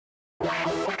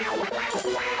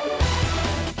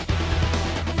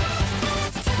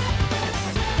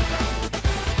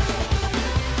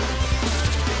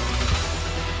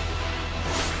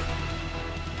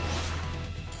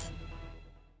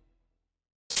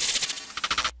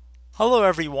Hello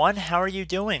everyone, how are you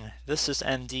doing? This is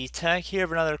MD Tech here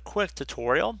with another quick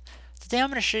tutorial. Today I'm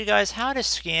going to show you guys how to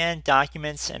scan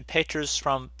documents and pictures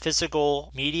from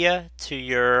physical media to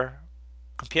your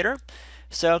computer.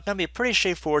 So it's going to be a pretty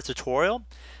straightforward tutorial.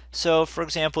 So for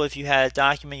example, if you had a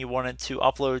document you wanted to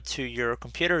upload to your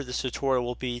computer, this tutorial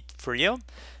will be for you.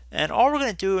 And all we're going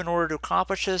to do in order to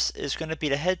accomplish this is going to be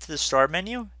to head to the Start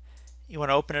menu. You want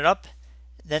to open it up,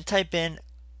 then type in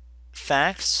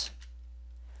fax.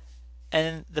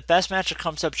 And the best match that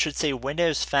comes up should say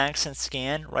Windows Fax and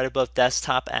Scan right above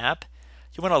Desktop App.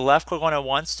 You want to left click on it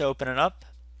once to open it up.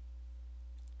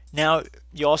 Now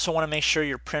you also want to make sure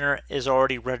your printer is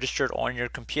already registered on your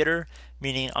computer,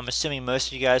 meaning I'm assuming most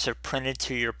of you guys have printed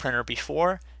to your printer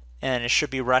before and it should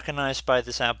be recognized by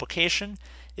this application.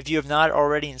 If you have not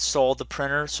already installed the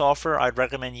printer software, I'd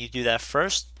recommend you do that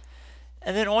first.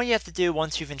 And then all you have to do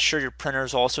once you've ensured your printer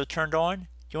is also turned on,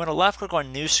 you want to left click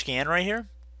on New Scan right here.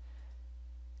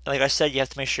 Like I said, you have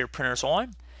to make sure your printer is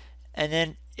on. And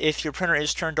then if your printer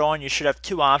is turned on, you should have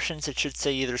two options. It should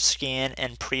say either Scan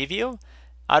and Preview.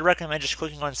 I'd recommend just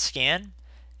clicking on Scan,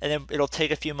 and then it'll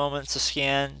take a few moments to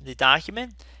scan the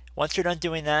document. Once you're done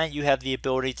doing that, you have the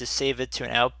ability to save it to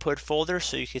an output folder.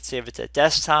 So you could save it to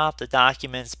desktop, the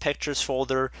documents, pictures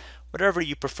folder, whatever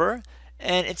you prefer.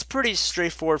 And it's pretty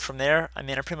straightforward from there. I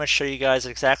pretty much show you guys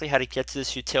exactly how to get to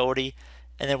this utility.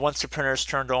 And then once the printer is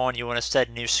turned on, you want to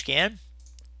set New Scan.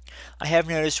 I have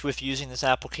noticed with using this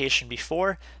application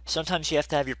before, sometimes you have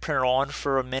to have your printer on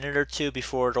for a minute or two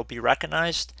before it'll be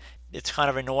recognized. It's kind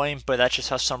of annoying, but that's just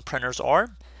how some printers are.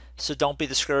 So don't be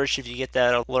discouraged if you get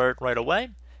that alert right away.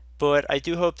 But I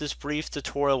do hope this brief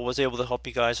tutorial was able to help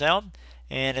you guys out.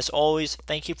 And as always,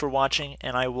 thank you for watching,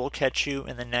 and I will catch you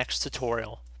in the next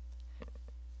tutorial.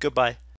 Goodbye.